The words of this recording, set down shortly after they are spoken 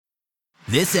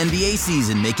This NBA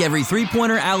season, make every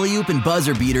three-pointer, alley-oop, and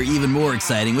buzzer beater even more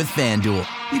exciting with FanDuel.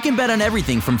 You can bet on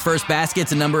everything from first basket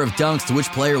to number of dunks to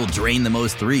which player will drain the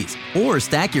most threes. Or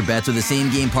stack your bets with a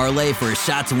same-game parlay for a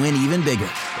shot to win even bigger.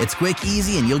 It's quick,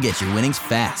 easy, and you'll get your winnings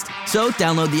fast. So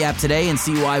download the app today and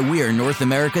see why we're North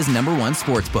America's #1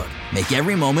 sportsbook. Make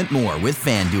every moment more with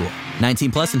FanDuel.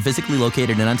 19 plus and physically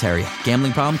located in Ontario.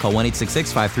 Gambling problem? Call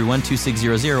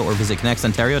 1-866-531-2600 or visit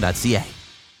connectsontario.ca.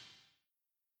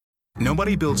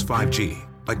 Nobody builds 5G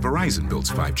like Verizon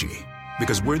builds 5G,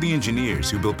 because we're the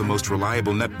engineers who built the most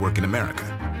reliable network in America.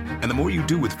 And the more you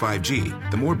do with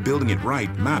 5G, the more building it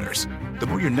right matters. The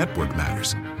more your network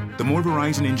matters. The more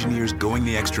Verizon engineers going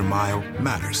the extra mile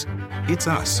matters. It's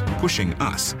us pushing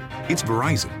us. It's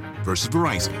Verizon versus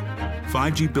Verizon.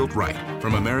 5G built right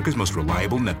from America's most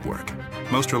reliable network.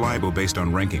 Most reliable based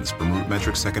on rankings from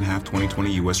RootMetrics second half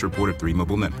 2020 U.S. report of 3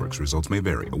 mobile networks. Results may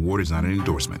vary. Award is not an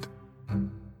endorsement.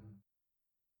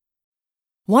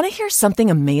 Want to hear something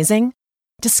amazing?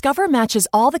 Discover matches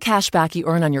all the cash back you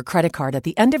earn on your credit card at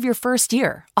the end of your first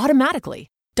year, automatically,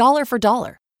 dollar for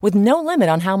dollar, with no limit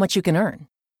on how much you can earn.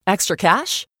 Extra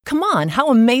cash? Come on, how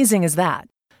amazing is that?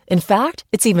 In fact,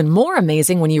 it's even more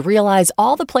amazing when you realize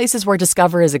all the places where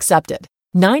Discover is accepted.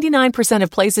 99%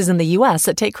 of places in the U.S.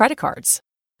 that take credit cards.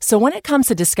 So when it comes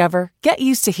to Discover, get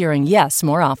used to hearing yes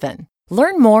more often.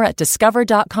 Learn more at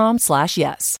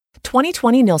discover.com/yes.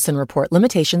 2020 Nielsen Report.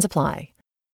 Limitations apply.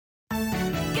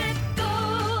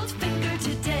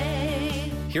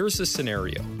 Here's the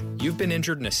scenario. You've been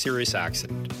injured in a serious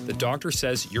accident. The doctor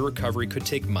says your recovery could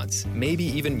take months, maybe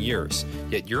even years,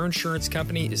 yet your insurance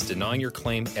company is denying your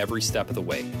claim every step of the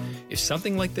way. If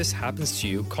something like this happens to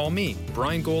you, call me,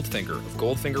 Brian Goldfinger of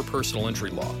Goldfinger Personal Injury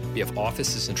Law. We have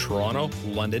offices in Toronto,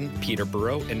 London,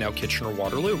 Peterborough, and now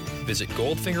Kitchener-Waterloo. Visit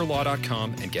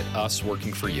goldfingerlaw.com and get us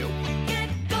working for you. Get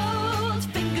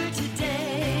Goldfinger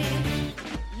today.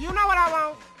 You know what I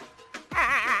want?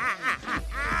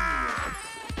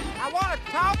 I want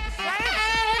to talk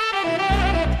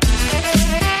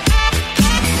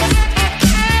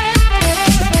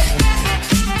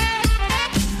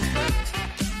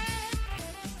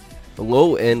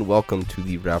Hello and welcome to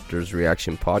the Raptors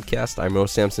Reaction Podcast. I'm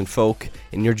Rose Samson Folk,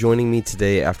 and you're joining me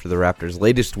today after the Raptors'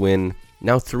 latest win,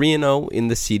 now 3-0 in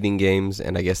the seeding games,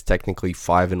 and I guess technically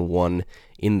 5-1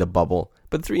 in the bubble,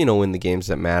 but 3-0 in the games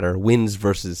that matter. Wins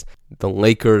versus the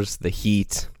Lakers, the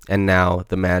Heat, and now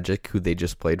the Magic, who they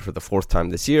just played for the 4th time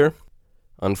this year.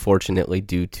 Unfortunately,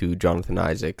 due to Jonathan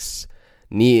Isaac's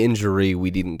knee injury,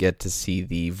 we didn't get to see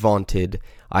the vaunted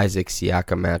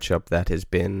Isaac-Siakam matchup that has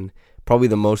been probably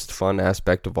the most fun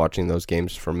aspect of watching those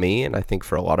games for me, and I think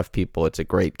for a lot of people it's a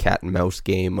great cat and mouse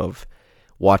game of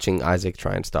watching Isaac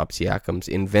try and stop Siakam's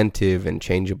inventive and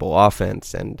changeable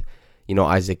offense. And you know,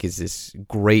 Isaac is this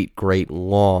great,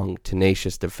 long,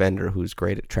 tenacious defender who's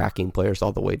great at tracking players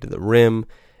all the way to the rim,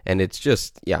 and it's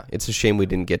just, it's a shame we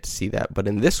didn't get to see that. But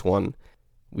in this one,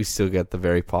 we still get the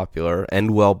very popular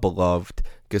and well-beloved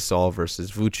Gasol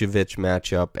versus Vucevic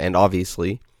matchup, and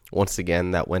obviously, once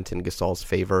again, that went in Gasol's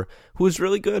favor, who was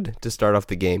really good to start off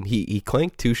the game. He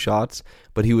clanked 2 shots,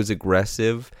 but he was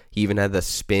aggressive. He even had the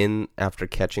spin after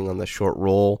catching on the short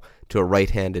roll to a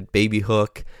right-handed baby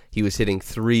hook. He was hitting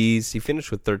threes. He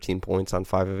finished with 13 points on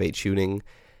 5 of 8 shooting,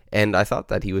 and I thought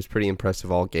that he was pretty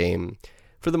impressive all game.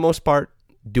 For the most part,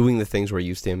 doing the things we're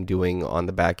used to him doing on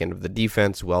the back end of the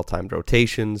defense, well-timed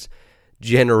rotations,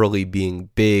 generally being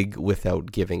big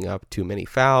without giving up too many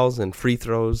fouls and free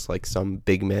throws like some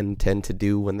big men tend to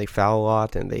do when they foul a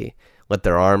lot and they let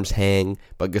their arms hang.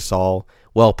 But Gasol,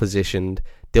 well-positioned,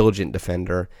 diligent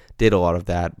defender, did a lot of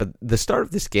that. But the start of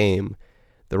this game,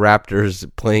 the Raptors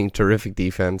playing terrific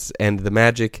defense and the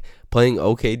Magic playing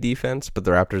okay defense, but the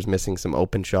Raptors missing some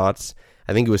open shots.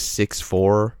 I think it was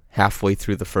 6-4 halfway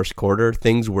through the first quarter.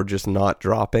 Things were just not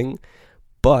dropping,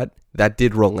 but that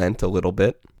did relent a little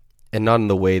bit. And not in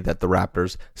the way that the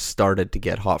Raptors started to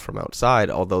get hot from outside,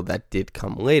 although that did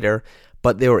come later,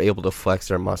 but they were able to flex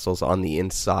their muscles on the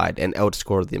inside and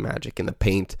outscore the Magic in the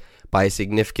paint by a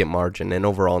significant margin, and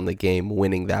overall in the game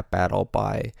winning that battle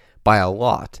by a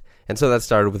lot. And so that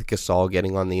started with Gasol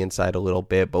getting on the inside a little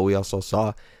bit, but we also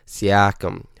saw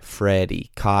Siakam,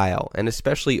 Freddie, Kyle, and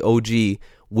especially OG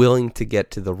willing to get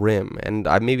to the rim. And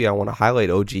maybe I want to highlight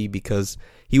OG because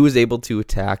he was able to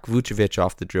attack Vucevic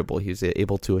off the dribble. He was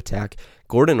able to attack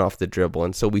Gordon off the dribble.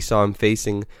 And so we saw him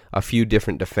facing a few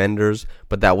different defenders,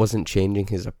 but that wasn't changing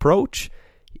his approach.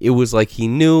 It was like he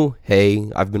knew, hey,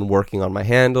 I've been working on my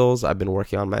handles, I've been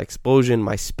working on my explosion,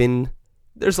 my spin.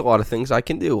 There's a lot of things I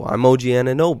can do. I'm OG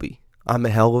Anunoby. I'm a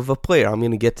hell of a player. I'm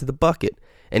going to get to the bucket.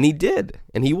 And he did.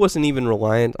 And he wasn't even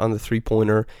reliant on the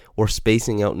three-pointer or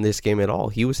spacing out in this game at all.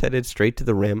 He was headed straight to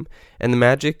the rim. And the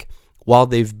Magic, while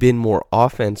they've been more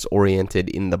offense-oriented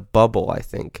in the bubble, I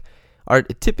think,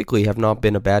 typically have not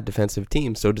been a bad defensive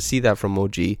team. So to see that from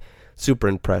OG, super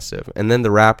impressive. And then the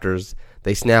Raptors,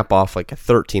 they snap off like a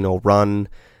 13-0 run.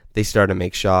 They start to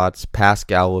make shots.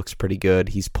 Pascal looks pretty good.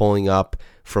 He's pulling up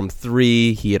from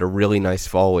three. He had a really nice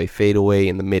fall-away fadeaway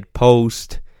in the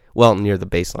mid-post. Well, near the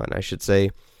baseline, I should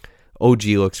say. OG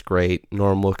looks great.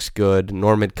 Norm looks good.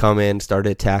 Norm had come in,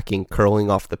 started attacking, curling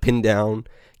off the pin down,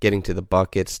 getting to the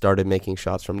bucket, started making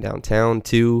shots from downtown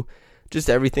too. Just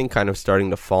everything kind of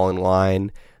starting to fall in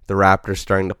line. The Raptors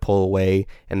starting to pull away,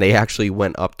 and they actually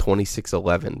went up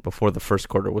 26-11 before the first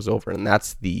quarter was over. And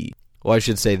that's I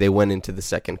should say they went into the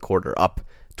second quarter up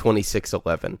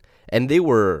 26-11. And they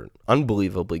were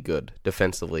unbelievably good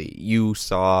defensively. You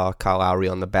saw Kyle Lowry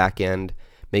on the back end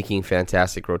making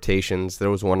fantastic rotations. There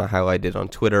was one I highlighted on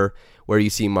Twitter where you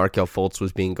see Markelle Fultz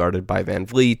was being guarded by Van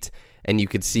Vliet, and you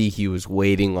could see he was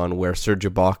waiting on where Serge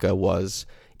Ibaka was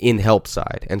in help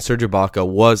side. And Serge Ibaka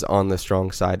was on the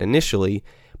strong side initially,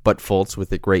 but Fultz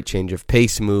with a great change of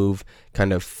pace move,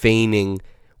 kind of faking,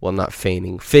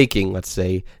 let's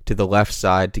say, to the left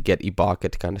side to get Ibaka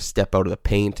to kind of step out of the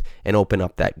paint and open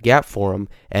up that gap for him.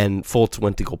 And Fultz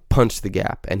went to go punch the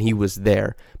gap, and he was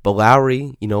there. But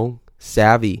Lowry,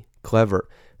 savvy, clever,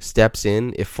 steps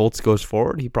in. If Fultz goes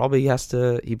forward, he probably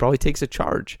takes a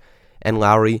charge. And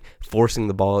Lowry forcing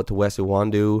the ball out to Wes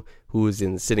Iwundu, who was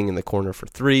sitting in the corner for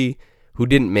three, who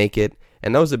didn't make it.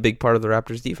 And that was a big part of the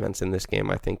Raptors' defense in this game,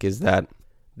 I think, is that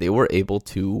they were able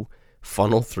to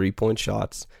funnel three-point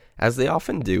shots, as they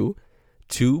often do,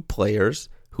 to players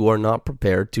who are not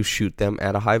prepared to shoot them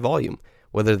at a high volume.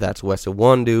 Whether that's Wes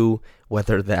Iwundu,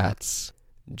 whether that's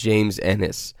James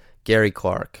Ennis, Gary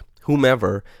Clark,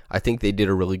 whomever, I think they did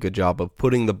a really good job of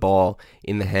putting the ball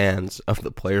in the hands of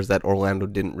the players that Orlando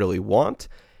didn't really want,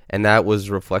 and that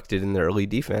was reflected in the early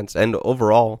defense. And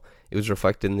overall, it was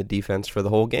reflected in the defense for the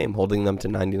whole game, holding them to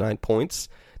 99 points.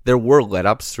 There were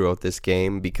let-ups throughout this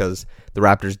game because the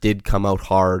Raptors did come out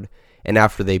hard, and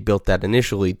after they built that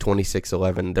initially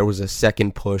 26-11, there was a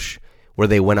second push where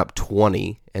they went up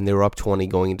 20, and they were up 20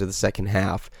 going into the second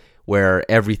half, where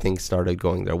everything started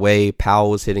going their way. Powell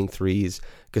was hitting threes.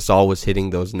 Gasol was hitting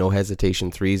those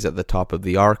no-hesitation threes at the top of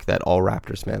the arc that all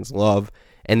Raptors fans love,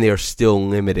 and they are still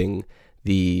limiting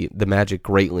the Magic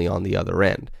greatly on the other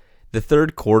end. The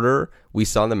third quarter, we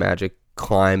saw the Magic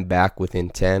climb back within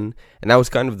 10, and that was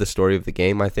kind of the story of the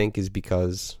game, I think, is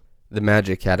because the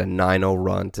Magic had a 9-0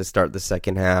 run to start the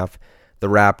second half. The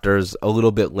Raptors, a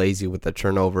little bit lazy with the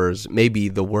turnovers. Maybe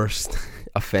the worst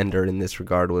offender in this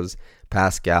regard was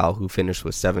Pascal, who finished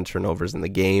with 7 turnovers in the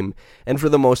game, and for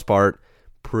the most part,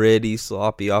 pretty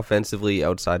sloppy offensively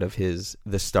outside of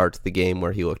the start to the game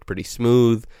where he looked pretty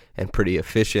smooth and pretty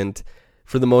efficient.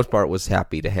 For the most part, was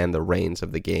happy to hand the reins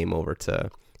of the game over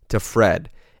to Fred.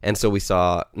 And so we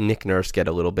saw Nick Nurse get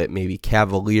a little bit maybe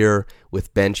cavalier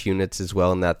with bench units as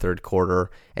well in that third quarter,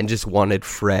 and just wanted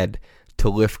Fred to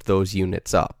lift those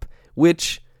units up,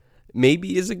 which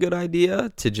maybe is a good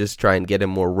idea to just try and get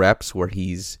him more reps where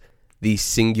he's the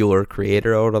singular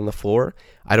creator out on the floor.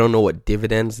 I don't know what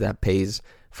dividends that pays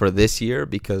for this year,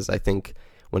 because I think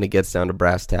when it gets down to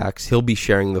brass tacks, he'll be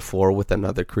sharing the floor with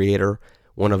another creator,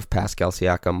 one of Pascal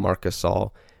Siakam, Marc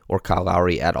Gasol, or Kyle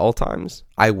Lowry at all times,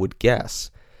 I would guess.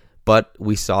 But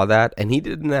we saw that, and he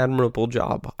did an admirable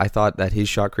job. I thought that his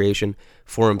shot creation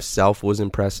for himself was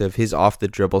impressive. His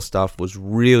off-the-dribble stuff was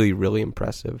really, really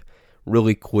impressive.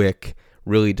 Really quick,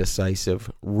 really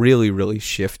decisive, really, really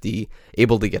shifty,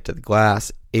 able to get to the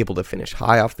glass, able to finish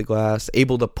high off the glass,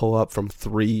 able to pull up from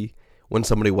three when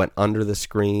somebody went under the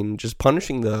screen, just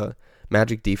punishing the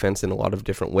Magic defense in a lot of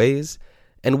different ways.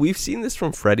 And we've seen this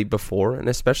from Freddie before, and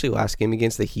especially last game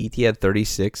against the Heat, he had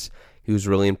 36. He was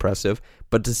really impressive.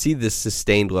 But to see this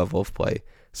sustained level of play,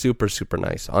 super, super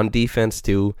nice. On defense,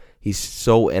 too, he's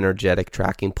so energetic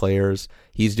tracking players.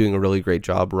 He's doing a really great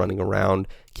job running around,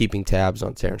 keeping tabs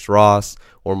on Terrence Ross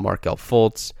or Markelle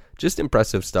Fultz. Just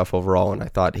impressive stuff overall, and I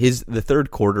thought the third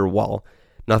quarter, while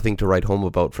nothing to write home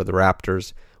about for the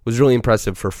Raptors, was really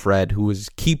impressive for Fred, who was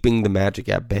keeping the Magic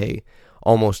at bay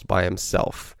almost by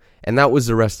himself. And that was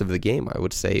the rest of the game, I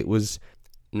would say. It was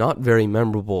not very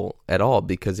memorable at all,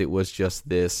 because it was just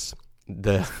this,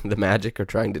 the Magic are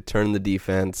trying to turn the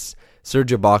defense.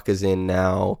 Serge Ibaka's in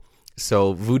now,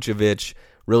 so Vucevic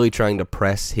really trying to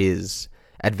press his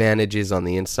advantages on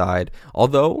the inside.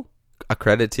 Although, a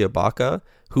credit to Ibaka,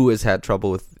 who has had trouble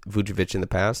with Vucevic in the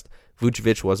past.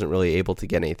 Vucevic wasn't really able to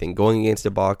get anything going against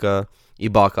Ibaka.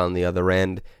 Ibaka on the other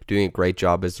end doing a great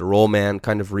job as the roll man,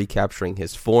 kind of recapturing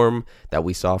his form that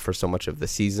we saw for so much of the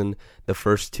season. The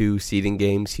first 2 seeding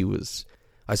games, he was,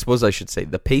 I suppose I should say,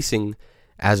 the pacing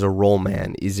as a roll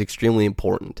man is extremely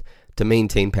important to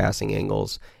maintain passing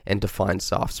angles and to find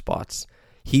soft spots.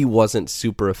 He wasn't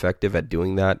super effective at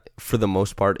doing that for the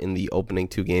most part in the opening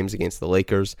 2 games against the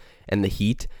Lakers and the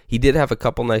Heat. He did have a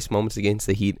couple nice moments against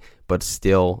the Heat, but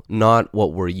still not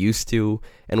what we're used to.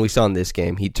 And we saw in this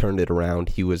game, he turned it around.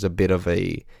 He was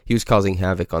he was causing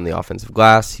havoc on the offensive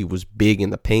glass. He was big in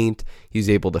the paint. He was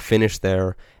able to finish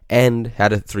there and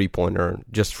had a 3-pointer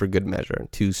just for good measure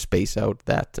to space out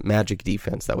that Magic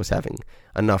defense that was having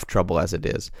enough trouble as it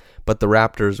is. But the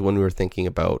Raptors, when we were thinking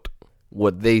about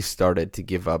what they started to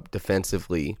give up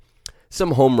defensively,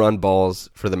 some home run balls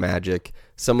for the Magic,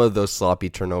 some of those sloppy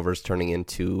turnovers turning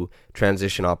into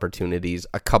transition opportunities,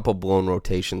 a couple blown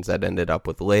rotations that ended up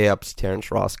with layups. Terrence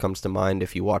Ross comes to mind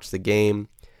if you watch the game.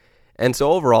 And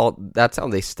so overall, that's how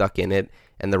they stuck in it,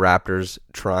 and the Raptors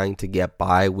trying to get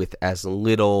by with as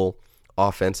little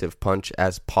offensive punch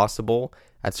as possible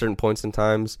at certain points in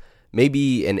times.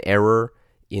 Maybe an error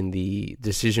in the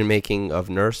decision-making of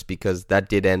Nurse, because that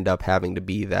did end up having to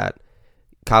be that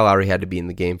Kyle Lowry had to be in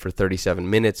the game for 37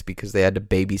 minutes because they had to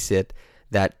babysit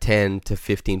that 10 to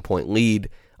 15-point lead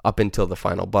up until the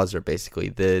final buzzer, basically.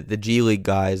 The G League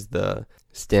guys, the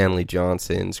Stanley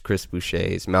Johnsons, Chris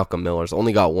Bouchers, Malcolm Millers,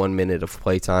 only got 1 minute of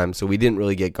playtime, so we didn't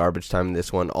really get garbage time in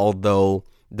this one, although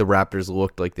the Raptors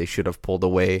looked like they should have pulled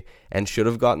away and should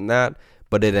have gotten that,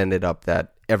 but it ended up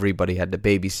that everybody had to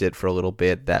babysit for a little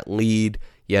bit. That lead,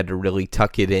 you had to really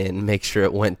tuck it in, make sure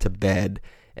it went to bed.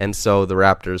 And so the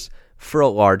Raptors, for a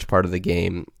large part of the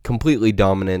game, completely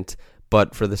dominant.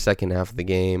 But for the second half of the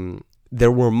game,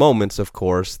 there were moments, of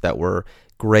course, that were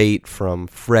great from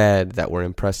Fred, that were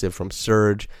impressive from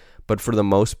Serge. But for the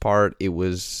most part, it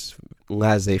was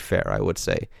laissez-faire, I would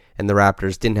say. And the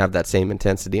Raptors didn't have that same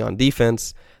intensity on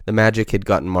defense. The Magic had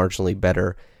gotten marginally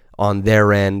better on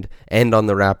their end and on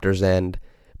the Raptors' end,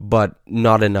 but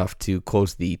not enough to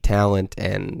close the talent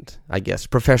and, I guess,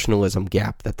 professionalism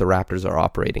gap that the Raptors are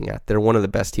operating at. They're one of the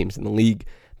best teams in the league.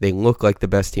 They look like the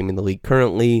best team in the league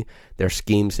currently. Their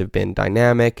schemes have been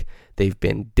dynamic. They've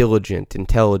been diligent,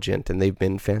 intelligent, and they've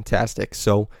been fantastic.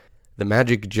 So the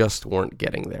Magic just weren't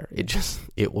getting there.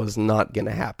 It was not going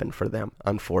to happen for them,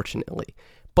 unfortunately.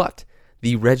 But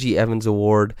the Reggie Evans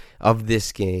Award of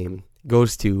this game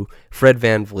goes to Fred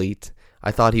VanVleet. I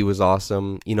thought he was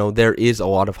awesome. You know, there is a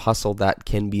lot of hustle that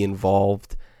can be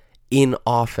involved in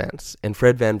offense. And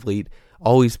Fred VanVleet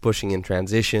always pushing in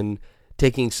transition,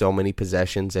 taking so many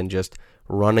possessions and just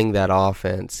running that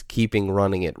offense, keeping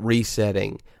running it,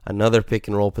 resetting, another pick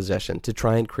and roll possession to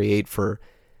try and create for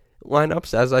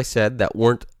lineups, as I said, that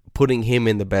weren't putting him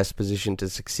in the best position to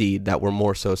succeed, that were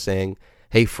more so saying,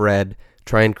 hey, Fred,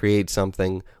 try and create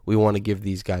something. We want to give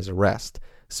these guys a rest.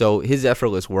 So his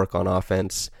effortless work on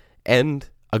offense and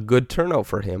a good turnout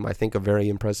for him, I think a very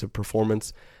impressive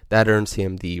performance, that earns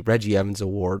him the Reggie Evans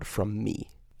Award from me.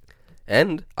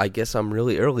 And I guess I'm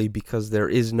really early because there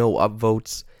is no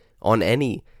upvotes on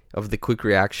any of the quick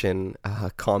reaction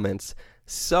comments.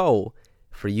 So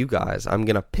for you guys, I'm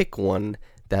going to pick one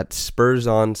that spurs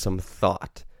on some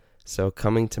thought. So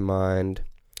coming to mind,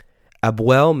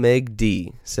 Abuel Meg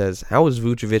D says, how is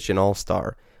Vucevic an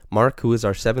all-star? Mark, who is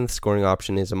our 7th scoring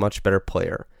option, is a much better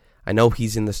player. I know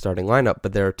he's in the starting lineup,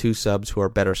 but there are 2 subs who are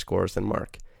better scorers than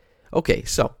Mark. Okay,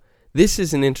 so this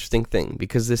is an interesting thing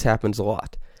because this happens a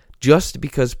lot. Just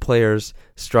because players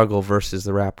struggle versus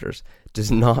the Raptors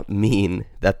does not mean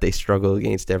that they struggle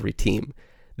against every team.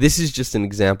 This is just an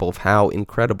example of how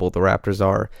incredible the Raptors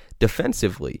are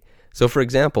defensively. So, for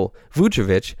example,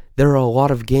 Vucevic, there are a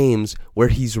lot of games where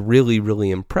he's really,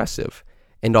 really impressive.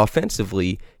 And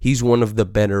offensively, he's one of the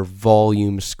better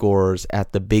volume scorers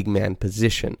at the big man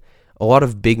position. A lot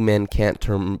of big men can't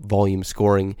turn volume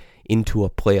scoring into a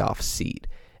playoff seed.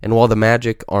 And while the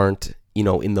Magic aren't,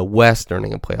 in the West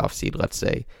earning a playoff seed, let's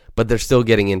say, but they're still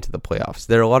getting into the playoffs.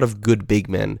 There are a lot of good big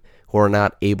men who are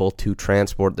not able to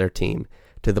transport their team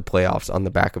to the playoffs on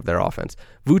the back of their offense.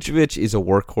 Vucevic is a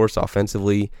workhorse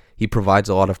offensively. He provides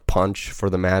a lot of punch for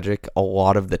the Magic a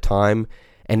lot of the time,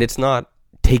 and it's not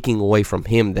taking away from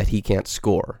him that he can't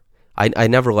score. I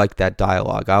never liked that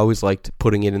dialogue. I always liked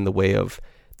putting it in the way of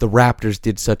the Raptors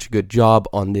did such a good job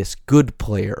on this good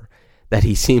player that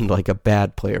he seemed like a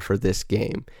bad player for this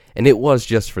game. And it was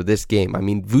just for this game. I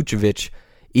mean, Vucevic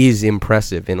is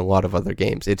impressive in a lot of other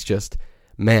games. It's just,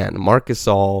 man, Marc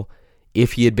Gasol,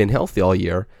 if he had been healthy all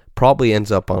year, probably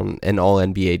ends up on an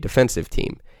all-NBA defensive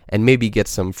team and maybe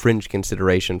gets some fringe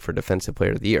consideration for Defensive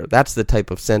Player of the Year. That's the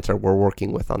type of center we're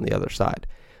working with on the other side.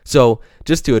 So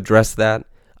just to address that,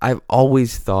 I've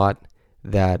always thought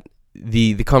that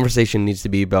the conversation needs to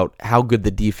be about how good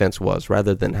the defense was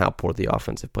rather than how poor the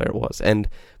offensive player was. And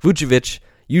Vucevic,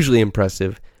 usually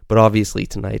impressive, but obviously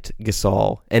tonight,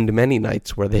 Gasol, and many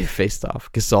nights where they've faced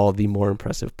off, Gasol the more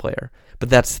impressive player. But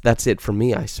that's it for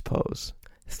me, I suppose.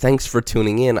 Thanks for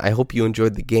tuning in. I hope you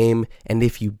enjoyed the game, and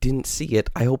if you didn't see it,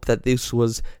 I hope that this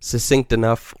was succinct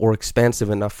enough or expansive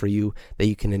enough for you that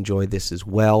you can enjoy this as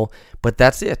well. But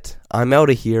that's it. I'm out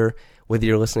of here, whether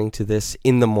you're listening to this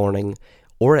in the morning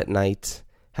or at night.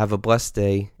 Have a blessed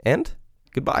day, and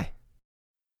goodbye.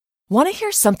 Want to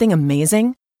hear something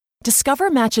amazing? Discover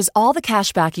matches all the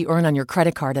cash back you earn on your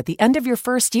credit card at the end of your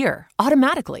first year,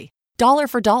 automatically, dollar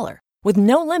for dollar, with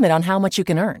no limit on how much you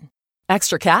can earn.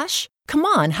 Extra cash? Come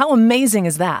on, how amazing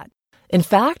is that? In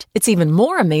fact, it's even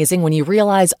more amazing when you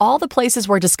realize all the places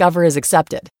where Discover is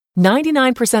accepted.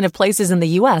 99% of places in the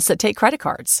U.S. that take credit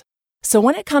cards. So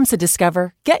when it comes to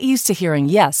Discover, get used to hearing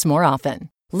yes more often.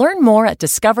 Learn more at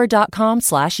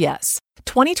discover.com/yes.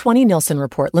 2020 Nielsen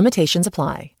Report. Limitations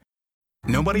apply.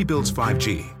 Nobody builds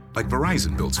 5G like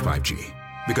Verizon builds 5G.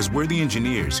 Because we're the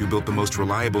engineers who built the most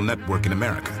reliable network in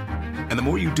America. And the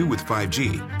more you do with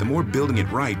 5G, the more building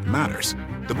it right matters.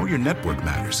 The more your network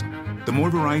matters. The more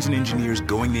Verizon engineers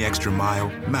going the extra mile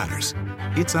matters.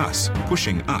 It's us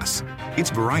pushing us.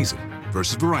 It's Verizon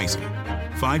versus Verizon.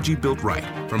 5G built right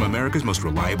from America's most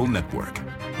reliable network.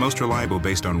 Most reliable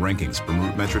based on rankings from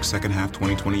RootMetrics second half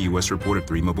 2020 U.S. report of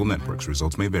 3 mobile networks.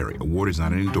 Results may vary. Award is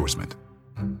not an endorsement.